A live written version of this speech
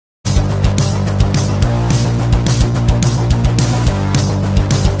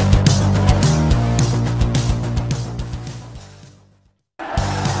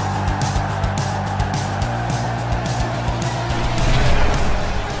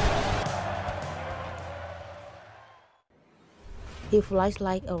He flies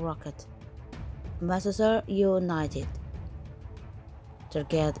like a rocket. Manchester United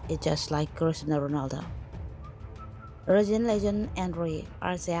target is just like Cristiano Ronaldo. Argentine legend Andre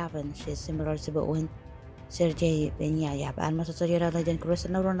R7 is similar to Bowen, Sergei Benyayev, and Manchester United legend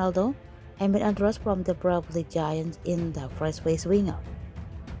Cristiano Ronaldo have been endorsed from the Premier League giants in the first place winger.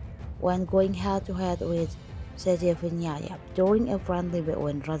 When going head-to-head with Sergei Benyayev during a friendly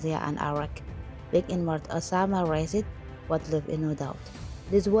between Russia and Iraq back in March, Osama raised what left in no doubt.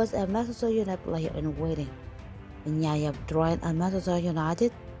 This was a Manchester United player in waiting. Benyayev joined at Manchester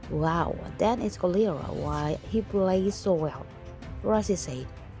United. Wow, then it's clear why he plays so well, Rossi said.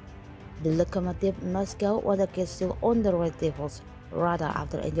 The Lokomotiv Moscow was a kid still on the red devils, rather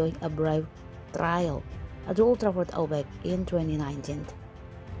after enjoying a brave trial at the Old Trafford back in 2019.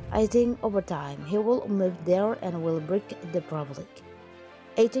 I think over time he will move there and will break the Premier League.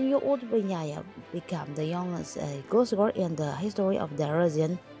 18-year-old Benyayev became the youngest goal scorer in the history of the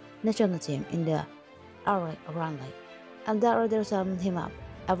Russian national team in the Iraq runway, and that rather summed him up.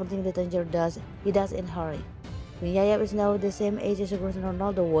 Everything the danger does, he does in a hurry. Benyayev is now the same age as Cristiano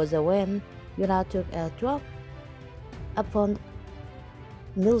Ronaldo was when United took a 12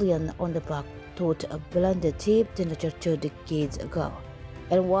 million on the back to a blended tip teenager 2 decades ago.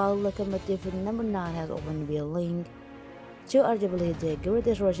 And while Lokomotiv number 9 has often been linked to arguably the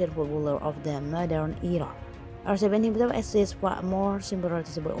greatest Russian footballer of the modern era, R7 himself assists far more similar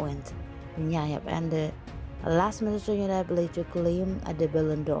to Superwent, Benyayev, and the last Manchester United player to claim at the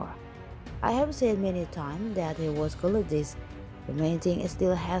Ballon d'Or. I have said many times that he was good at this. The main thing is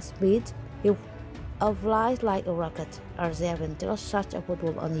still has speed. He flies like a rocket. R7 tells such a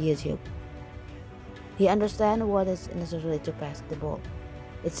football on YouTube. He understands what is necessary to pass the ball.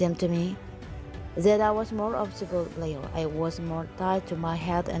 It seemed to me that I was more of a football player. I was more tied to my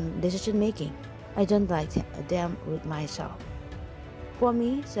head and decision making. I don't like them with myself. For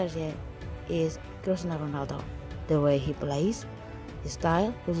me, Sergei is Cristiano Ronaldo. The way he plays, his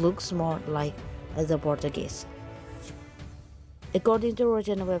style looks more like the Portuguese. According to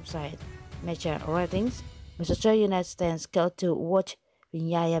Russian website Match Ratings, Manchester United stands scared to watch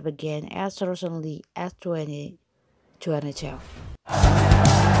Benyayev again as recently as 2022.